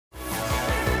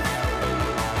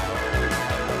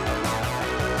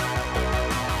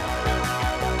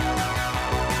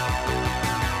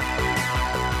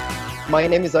My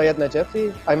name is Ayat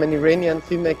Najafi. I'm an Iranian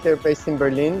filmmaker based in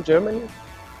Berlin, Germany.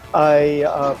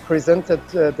 I presented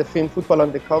the film Football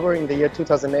Undercover in the year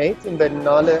 2008 in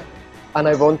Berlinale, and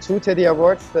I won 2 Teddy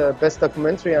Awards, the Best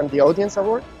Documentary and the Audience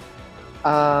Award.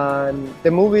 And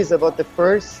the movie is about the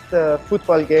first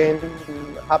football game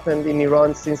happened in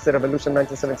Iran since the revolution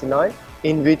 1979,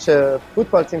 in which a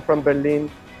football team from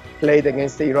Berlin played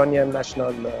against the Iranian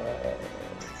national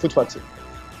football team.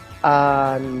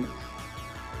 And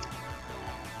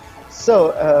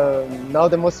so now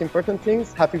the most important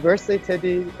things. Happy birthday,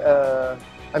 Teddy.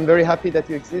 I'm very happy that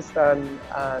you exist, and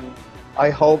I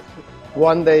hope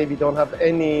one day we don't have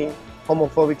any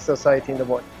homophobic society in the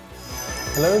world.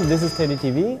 Hello, this is Teddy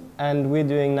TV, and we're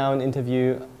doing now an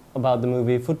interview about the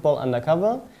movie Football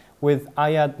Undercover with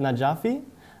Ayat Najafi.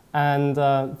 And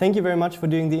thank you very much for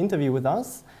doing the interview with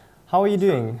us. How are you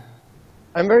doing?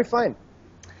 I'm very fine.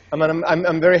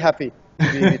 I'm very happy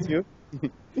to be with you.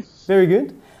 Very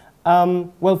good.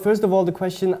 Well, first of all, the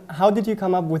question, how did you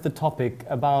come up with the topic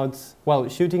about, well,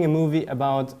 shooting a movie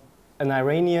about an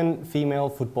Iranian female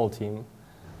football team?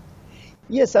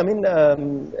 Yes,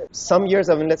 some years,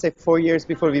 let's say 4 years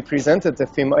before we presented the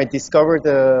film, I discovered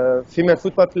a female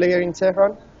football player in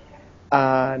Tehran.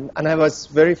 And I was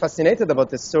very fascinated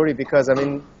about the story because,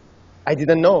 I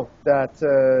didn't know that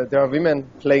there are women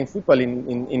playing football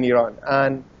in Iran.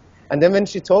 And then when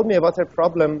she told me about her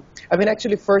problem,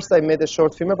 actually first I made a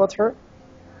short film about her.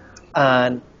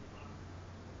 And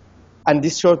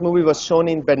this short movie was shown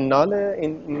in Berlinale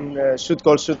in Shoot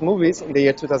Goal Shoot Movies in the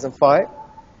year 2005.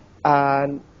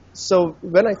 And so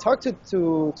when I talked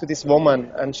to this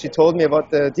woman and she told me about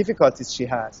the difficulties she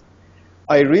has,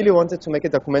 I really wanted to make a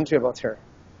documentary about her.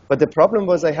 But the problem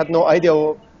was I had no idea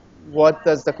what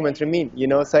does documentary mean,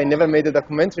 so I never made a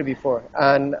documentary before.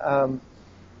 And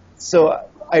so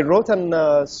I wrote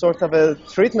sort of a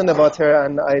treatment about her,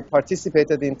 and I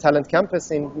participated in Talent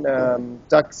Campus in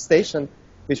Duck Station,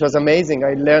 which was amazing.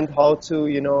 I learned how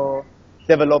to,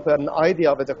 develop an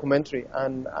idea of a documentary,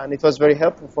 and it was very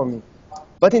helpful for me.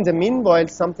 But in the meanwhile,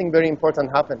 something very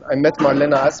important happened. I met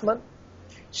Marlene.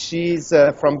 She's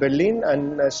from Berlin,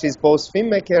 and she's both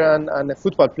filmmaker and a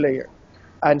football player.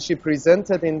 And she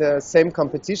presented in the same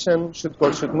competition, Shoot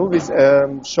Goal Shoot Movies,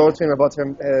 short film about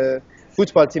her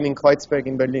football team in Kreuzberg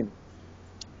in Berlin.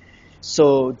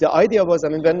 So the idea was,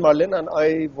 when Marlene and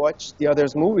I watched the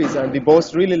others' movies, and we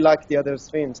both really liked the others'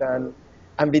 films, and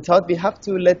we thought we have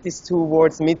to let these two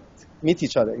worlds meet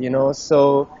each other,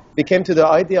 So we came to the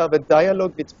idea of a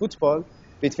dialogue with football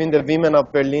between the women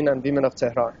of Berlin and women of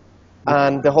Tehran.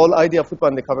 And the whole idea of Football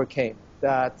Undercover came,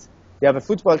 that we have a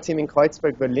football team in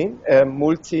Kreuzberg, Berlin,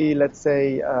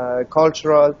 a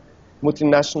cultural,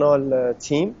 multinational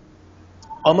team,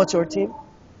 amateur team,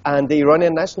 and the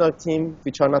Iranian national team,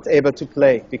 which are not able to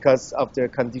play because of their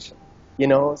condition.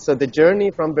 So the journey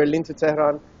from Berlin to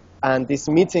Tehran and this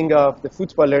meeting of the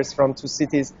footballers from 2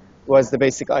 cities was the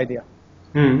basic idea.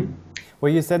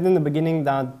 Well, you said in the beginning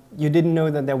that you didn't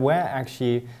know that there were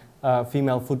actually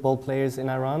female football players in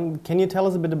Iran. Can you tell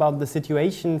us a bit about the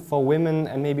situation for women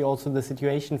and maybe also the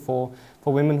situation for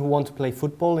women who want to play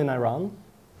football in Iran?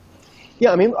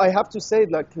 Yeah, I have to say,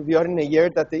 we are in a year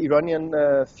that the Iranian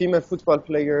female football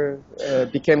player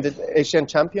became the Asian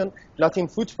champion, not in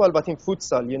football, but in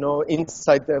futsal,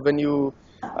 inside when you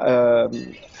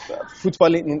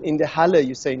football in the Halle,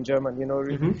 you say in German,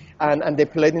 and they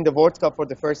played in the World Cup for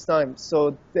the first time.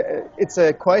 So it's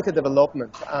quite a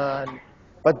development.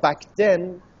 But back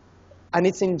then, and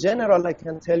it's in general, I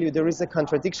can tell you, there is a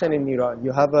contradiction in Iran.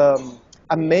 You have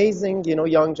amazing,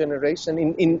 young generation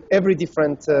in every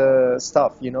different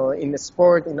stuff, in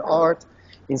sport, in art,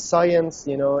 in science,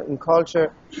 in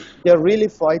culture. They are really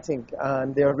fighting,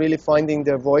 and they are really finding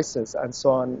their voices and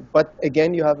so on. But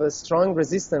again, you have a strong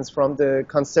resistance from the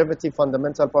conservative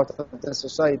fundamental part of the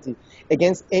society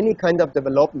against any kind of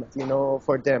development,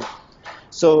 for them.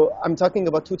 So I'm talking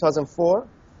about 2004,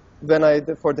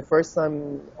 when for the first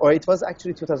time, or it was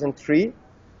actually 2003,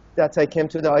 that I came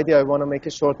to the idea I want to make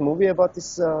a short movie about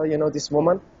this, this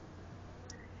woman.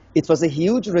 It was a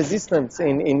huge resistance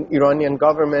in Iranian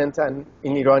government and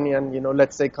in Iranian,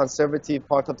 let's say conservative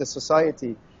part of the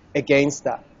society against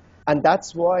that. And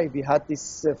that's why we had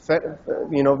this,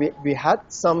 we had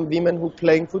some women who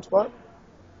playing football,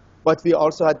 but we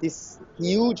also had this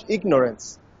huge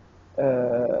ignorance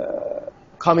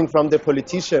coming from the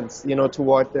politicians,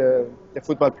 toward the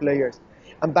football players.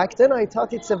 And back then I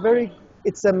thought it's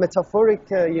a metaphoric,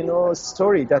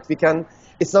 story that we can.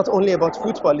 It's not only about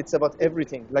football; it's about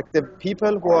everything. Like the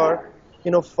people who are,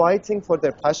 fighting for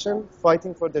their passion,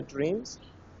 fighting for their dreams,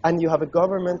 and you have a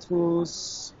government who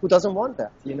doesn't want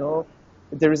that,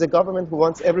 there is a government who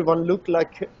wants everyone look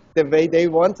like the way they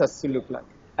want us to look like.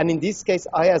 And in this case,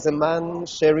 I, as a man,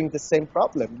 sharing the same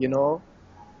problem, you know.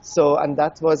 So, and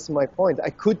that was my point. I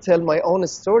could tell my own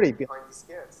story behind these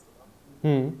girls.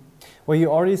 Well,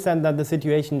 you already said that the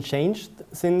situation changed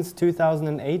since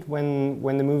 2008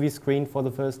 when the movie screened for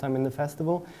the first time in the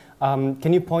festival.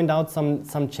 Can you point out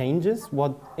some changes?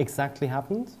 What exactly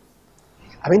happened?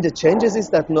 I mean, the changes is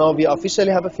that now we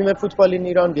officially have a female football in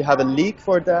Iran. We have a league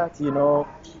for that, you know.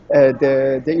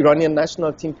 The Iranian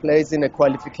national team plays in a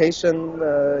qualification,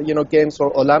 games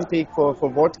for Olympic, for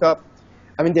World Cup.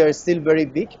 I mean, they are still very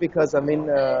big because, I mean,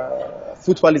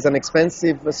 football is an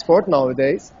expensive sport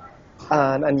nowadays.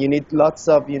 And you need lots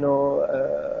of,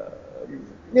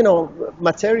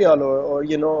 material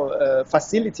or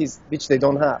facilities which they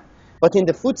don't have. But in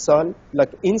the futsal,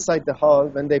 like inside the hall,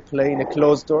 when they play in a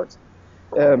closed doors,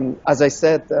 as I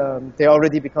said, they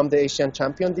already become the Asian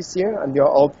champion this year, and we are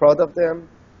all proud of them.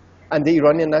 And the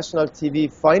Iranian national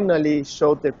TV finally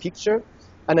showed their picture.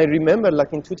 And I remember,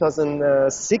 like in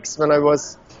 2006, when I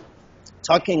was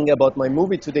talking about my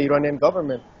movie to the Iranian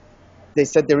government, they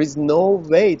said there is no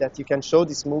way that you can show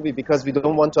this movie because we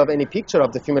don't want to have any picture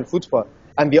of the female football.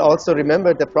 And we also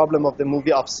remember the problem of the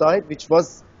movie Offside, which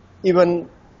was even,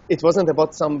 it wasn't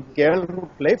about some girl who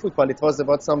play football, it was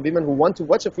about some women who want to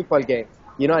watch a football game,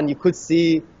 you know, and you could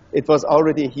see it was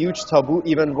already a huge taboo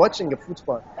even watching a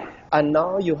football. And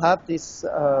now you have this,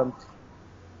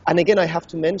 and again I have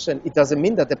to mention, it doesn't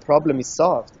mean that the problem is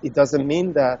solved. It doesn't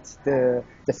mean that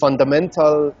the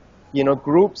fundamental,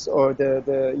 groups or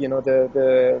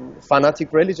the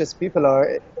fanatic religious people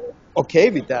are okay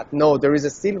with that. No, there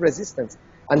is still resistance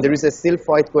and there is a still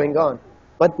fight going on.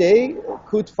 But they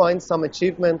could find some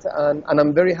achievement, and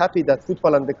I'm very happy that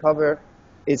Football Undercover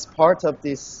is part of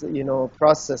this,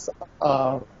 process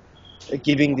of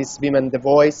giving these women the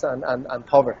voice and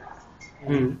power.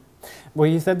 Mm. Well,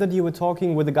 you said that you were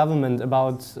talking with the government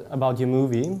about your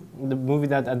movie, the movie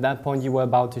that at that point you were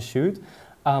about to shoot.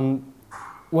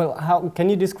 Well, how can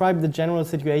you describe the general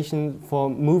situation for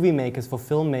movie makers, for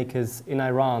filmmakers in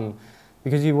Iran?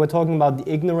 Because you were talking about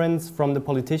the ignorance from the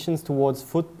politicians towards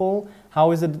football.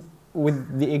 How is it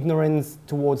with the ignorance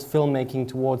towards filmmaking,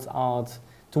 towards art,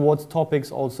 towards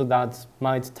topics also that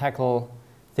might tackle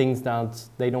things that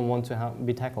they don't want to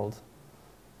be tackled?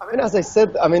 I mean, as I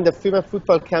said, the female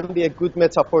football can be a good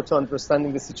metaphor to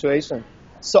understanding the situation.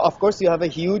 So, of course, you have a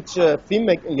huge film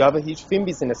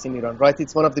business in Iran, right?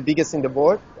 It's one of the biggest in the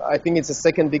world. I think it's the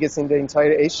second biggest in the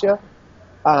entire Asia.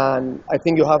 And I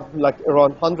think you have like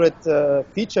around 100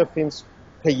 feature films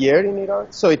per year in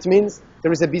Iran. So it means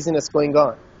there is a business going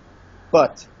on.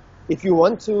 But if you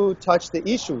want to touch the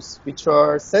issues which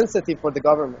are sensitive for the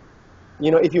government,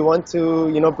 if you want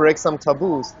to, break some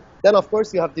taboos, then of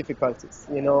course you have difficulties.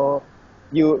 We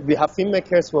have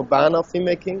filmmakers who are banned of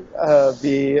filmmaking.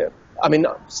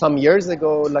 Some years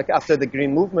ago, like after the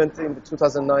Green Movement in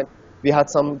 2009, we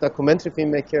had some documentary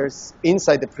filmmakers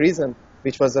inside the prison,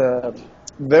 which was a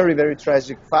very, very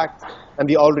tragic fact. And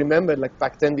we all remember, like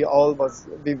back then, we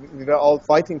were all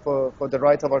fighting for the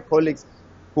right of our colleagues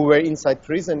who were inside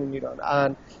prison in Iran.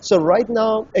 And so right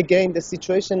now, again, the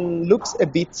situation looks a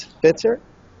bit better.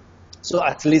 So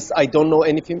at least I don't know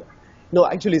anything. No,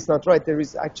 actually, it's not right. There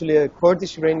is actually a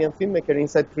Kurdish Iranian filmmaker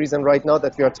inside prison right now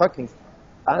that we are talking.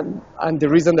 And the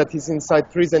reason that he's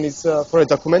inside prison is for a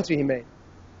documentary he made.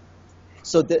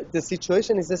 So the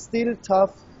situation is still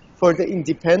tough for the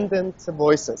independent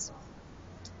voices,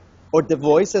 or the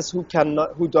voices who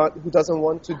doesn't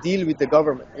want to deal with the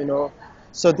government.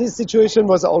 So this situation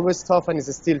was always tough and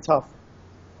is still tough.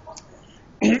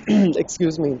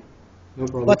 Excuse me. No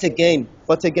problem.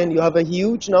 But again, you have a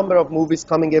huge number of movies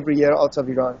coming every year out of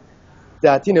Iran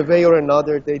that in a way or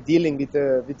another they're dealing with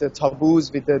the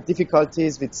taboos, with the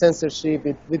difficulties, with censorship,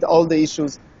 with all the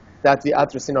issues that we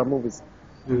address in our movies.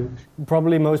 Mm.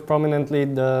 Probably most prominently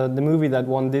the movie that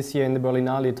won this year in the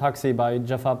Berlinale, Taxi by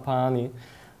Jafar Panahi.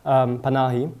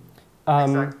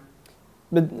 Exactly.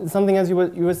 But something as you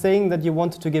were saying that you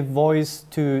wanted to give voice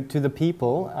to the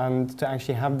people and to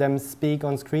actually have them speak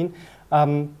on screen.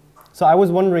 So I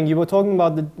was wondering, you were talking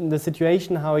about the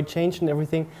situation, how it changed and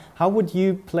everything. How would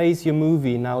you place your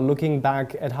movie now, looking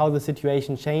back at how the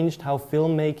situation changed, how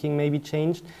filmmaking maybe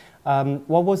changed?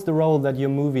 What was the role that your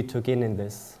movie took in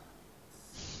this?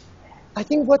 I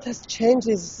think what has changed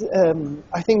is,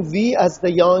 I think we as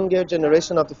the younger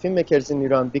generation of the filmmakers in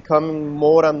Iran become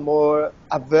more and more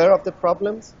aware of the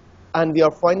problems, and we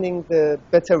are finding the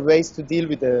better ways to deal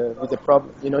with the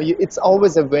problem. It's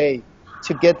always a way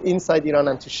to get inside Iran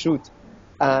and to shoot,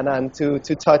 and to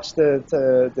touch the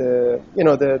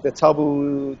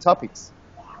taboo topics.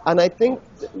 And I think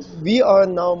we are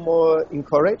now more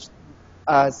encouraged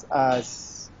as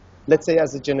let's say,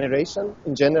 as a generation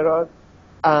in general,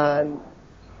 and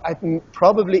I think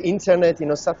probably internet,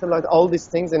 satellite, all these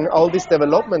things and all these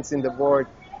developments in the world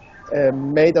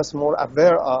made us more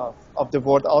aware of the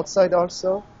world outside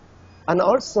also. And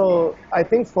also, I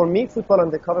think for me, Football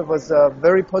Undercover was a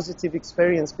very positive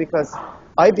experience because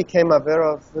I became aware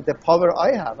of the power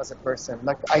I have as a person.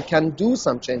 Like, I can do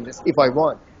some changes if I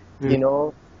want,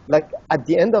 Like, at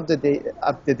the end of the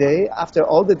day, after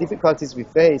all the difficulties we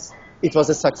face, it was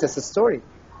a success story.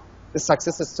 The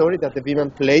success story that the women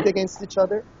played against each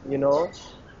other,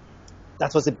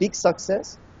 that was a big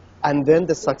success. And then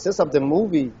the success of the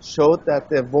movie showed that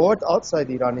the world outside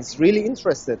Iran is really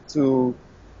interested to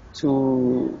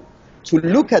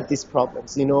look at these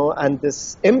problems, and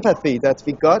this empathy that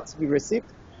we received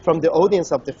from the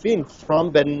audience of the film,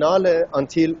 from Berlinale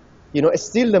until,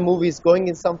 still the movie is going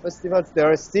in some festivals. There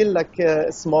are still like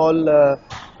small,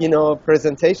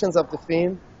 presentations of the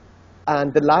film.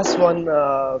 And the last one,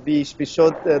 we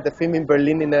showed the film in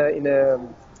Berlin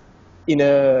in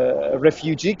a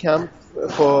refugee camp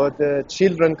for the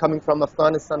children coming from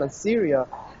Afghanistan and Syria.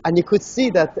 And you could see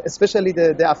that, especially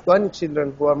the Afghani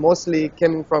children who are mostly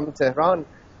coming from Tehran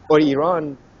or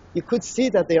Iran, you could see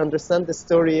that they understand the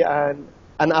story. And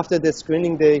after the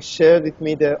screening, they shared with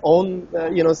me their own,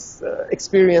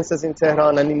 experiences in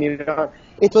Tehran and in Iran.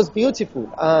 It was beautiful.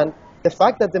 And the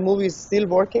fact that the movie is still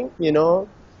working,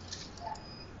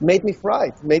 made me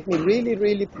proud, made me really,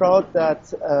 really proud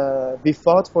that we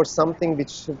fought for something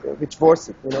which worth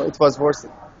it. It was worth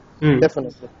it,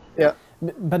 definitely. Yeah.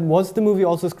 But was the movie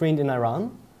also screened in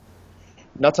Iran?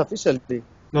 Not officially.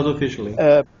 Not officially.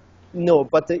 No,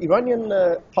 but the Iranian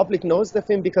public knows the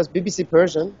film because BBC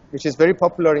Persian, which is very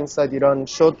popular inside Iran,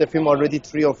 showed the film already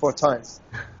 3 or 4 times.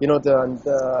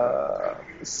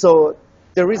 So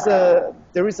there is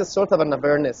a sort of an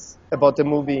awareness about the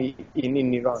movie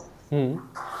in Iran.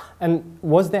 And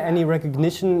was there any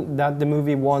recognition that the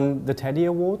movie won the Teddy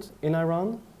Award in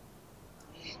Iran?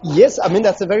 Yes, I mean,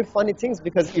 that's a very funny thing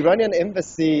because Iranian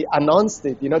embassy announced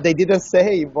it. They didn't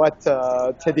say what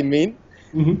Teddy mean,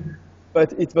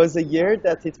 but it was a year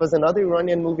that it was another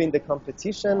Iranian movie in the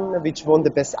competition which won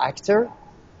the best actor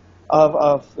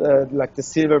of like the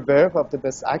silver bear of the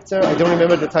best actor. I don't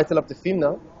remember the title of the film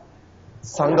now.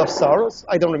 Song of Sorrows?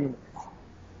 I don't remember.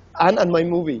 And my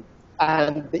movie.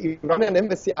 And the Iranian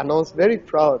embassy announced very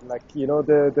proud, like,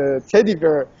 the teddy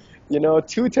bear,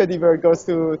 2 teddy bear goes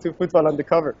to Football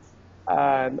Undercover.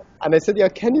 And I said, yeah,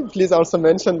 can you please also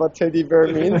mention what teddy bear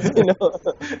means,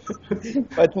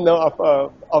 But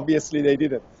no, obviously they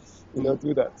didn't,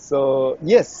 do that. So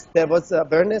yes, there was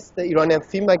awareness. The Iranian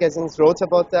film magazines wrote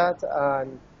about that.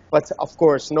 But of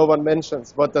course, no one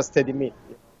mentions what does teddy mean.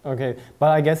 Okay, but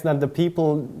I guess that the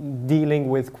people dealing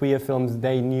with queer films,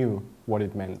 they knew what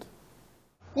it meant.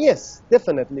 Yes,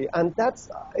 definitely. And that's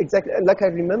exactly, like I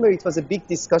remember it was a big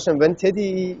discussion when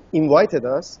Teddy invited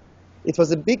us. It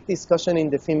was a big discussion in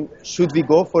the film, should we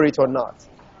go for it or not?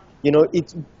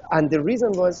 And the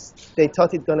reason was they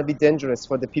thought it's going to be dangerous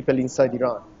for the people inside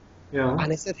Iran. Yeah.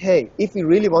 And I said, hey, if we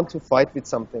really want to fight with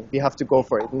something, we have to go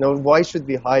for it. Why should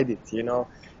we hide it,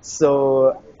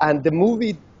 So, and the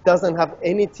movie doesn't have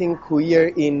anything queer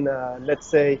in, let's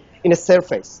say, in a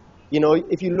surface.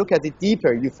 If you look at it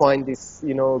deeper, you find this,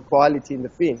 quality in the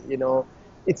film.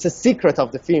 It's a secret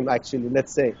of the film, actually,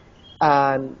 let's say.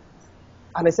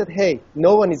 And I said, hey,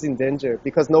 no one is in danger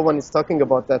because no one is talking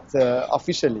about that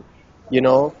officially,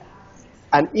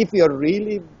 And if we are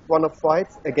really want to fight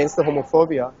against the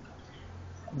homophobia,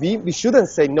 we shouldn't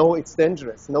say, no, it's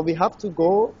dangerous. No, we have to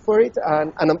go for it.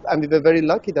 And we were very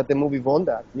lucky that the movie won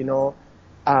that,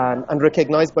 and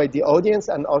recognized by the audience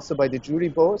and also by the jury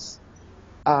both.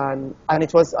 And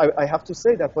it was, I have to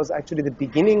say, that was actually the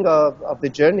beginning of the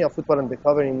journey of Football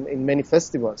Undercover in many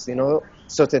festivals,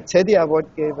 So the Teddy Award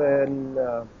gave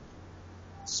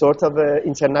sort of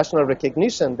international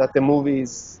recognition that the movie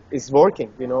is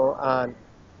working, And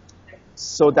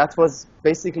so that was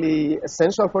basically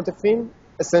essential for the film,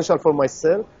 essential for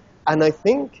myself. And I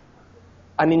think,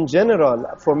 and in general,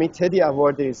 for me, Teddy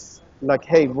Award is like,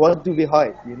 hey, what do we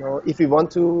hide? If we want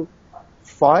to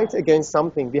fight against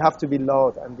something, we have to be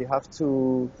loud and we have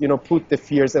to, put the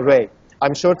fears away.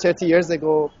 I'm sure 30 years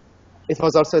ago, it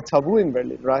was also a taboo in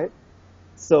Berlin, right?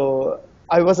 So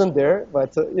I wasn't there,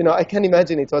 but, I can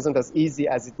imagine it wasn't as easy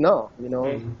as it now,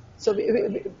 Mm-hmm. So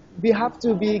we have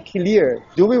to be clear.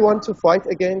 Do we want to fight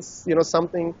against,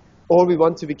 something, or we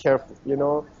want to be careful,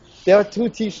 There are two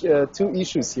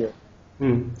issues here.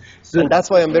 Mm. And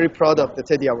that's why I'm very proud of the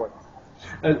Teddy Award.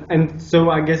 And so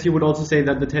I guess you would also say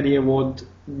that the Teddy Award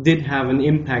did have an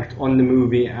impact on the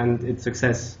movie and its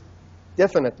success.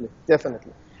 Definitely,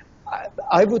 definitely.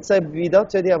 I would say without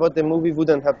Teddy Award, the movie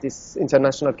wouldn't have this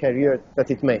international career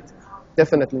that it made.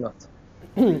 Definitely not.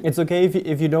 It's okay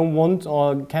if you don't want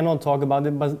or cannot talk about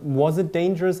it, but was it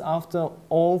dangerous after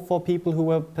all for people who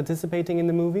were participating in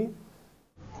the movie?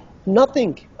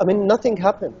 Nothing. I mean, nothing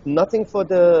happened. Nothing for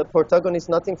the protagonist,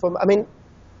 nothing for... I mean,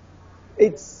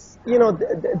 it's, you know,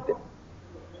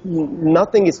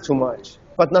 nothing is too much,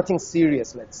 but nothing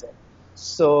serious, let's say.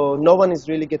 So no one is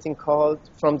really getting called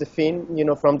from the film, you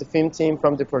know, from the film team,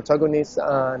 from the protagonist.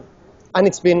 And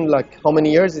it's been like, how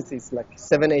many years it is? Like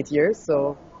 7, 8 years.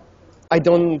 So I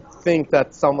don't think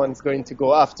that someone's going to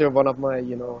go after one of my,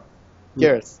 you know,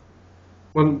 girls.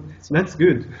 Well, that's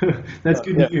good. That's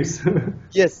good news.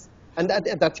 Yes, and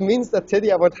that means that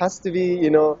Teddy Award has to be, you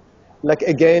know, like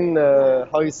again,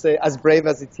 how you say, as brave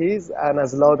as it is and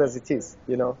as loud as it is,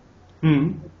 you know.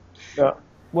 Yeah.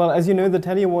 Well, as you know, the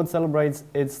Teddy Award celebrates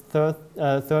its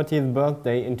 30th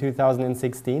birthday in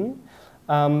 2016.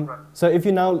 So if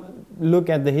you now look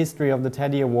at the history of the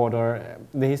Teddy Award, or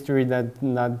the history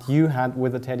that you had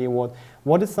with the Teddy Award,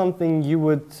 what is something you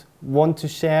would want to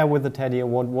share with the Teddy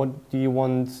Award? What do you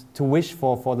want to wish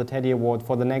for the Teddy Award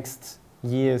for the next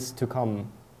years to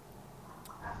come?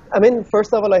 I mean,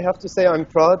 first of all, I have to say I'm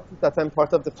proud that I'm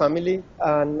part of the family,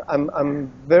 and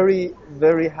I'm very,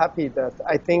 very happy that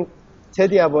I think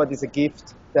Teddy Award is a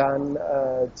gift then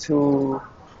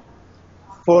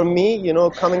for me, you know,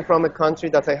 coming from a country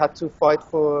that I had to fight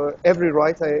for every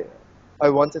right I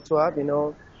wanted to have, you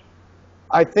know.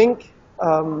 I think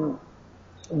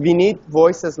we need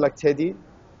voices like Teddy,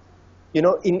 you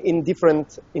know, in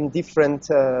different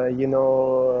you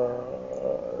know,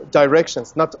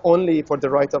 directions, not only for the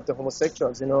right of the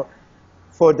homosexuals, you know,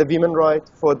 for the women right,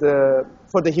 for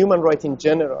the human right in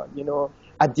general, you know.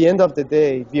 At the end of the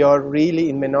day, we are really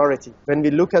in minority. When we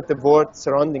look at the world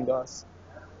surrounding us,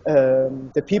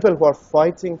 the people who are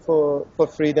fighting for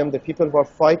freedom, the people who are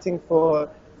fighting for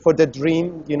the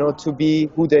dream, you know, to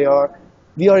be who they are,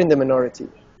 we are in the minority.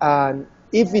 And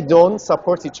if we don't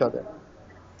support each other,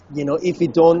 you know, if we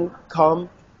don't come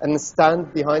and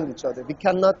stand behind each other, we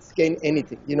cannot gain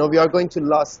anything. You know, we are going to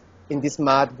lose in this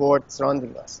mad world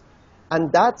surrounding us.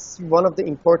 And that's one of the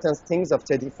important things of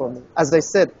Teddy for me. As I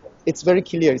said, it's very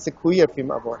clear, it's a queer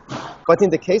film award. But in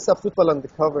the case of Football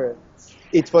Undercover,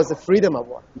 it was a freedom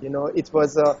award, you know. It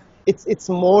was it's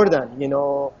more than, you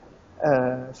know,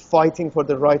 fighting for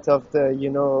the right of the, you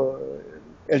know,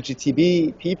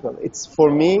 LGBT people. It's for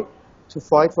me to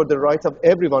fight for the right of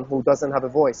everyone who doesn't have a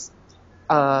voice,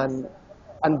 and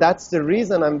that's the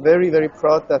reason I'm very, very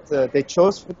proud that they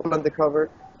chose Football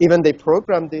Undercover. Even they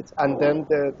programmed it, and then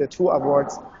the 2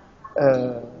 awards,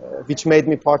 which made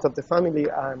me part of the family,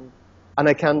 and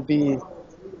I can't be,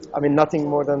 I mean, nothing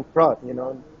more than proud, you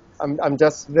know. I'm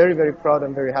just very, very proud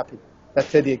and very happy that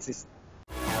Teddy exists.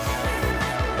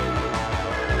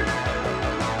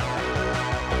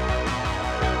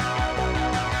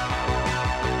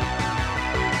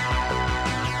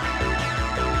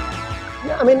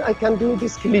 Yeah, I mean, I can do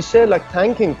this cliche like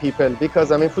thanking people,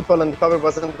 because I mean, Football Undercover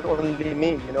wasn't only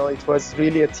me, you know, it was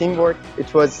really a teamwork.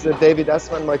 It was David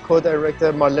Assman, my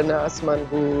co-director, Marlene Assman,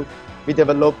 who we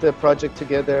developed the project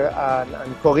together,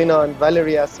 and Corina and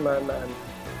Valerie Assman,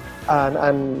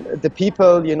 and the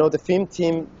people, you know, the film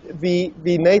team. We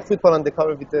made Football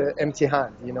Undercover with the empty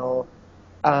hand, you know,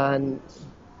 and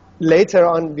later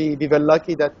on we were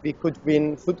lucky that we could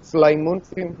win Flying Moon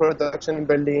film production in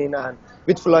Berlin, and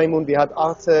with Flying Moon we had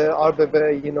Arte,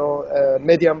 Arbebe, you know,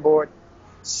 Medium Board.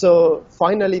 So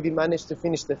finally we managed to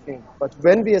finish the film. But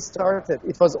when we started,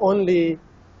 it was only,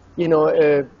 you know,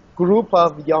 a group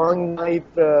of young, naive,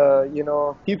 you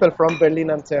know, people from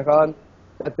Berlin and Tehran,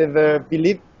 that they were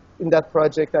believed in that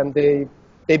project, and they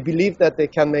believe that they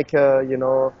can make a, you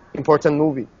know, important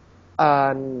movie.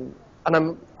 And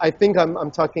I think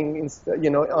I'm talking, you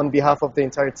know, on behalf of the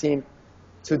entire team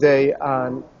today.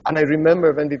 And I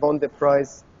remember when we won the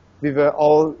prize, we were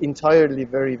all entirely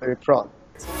very, very proud.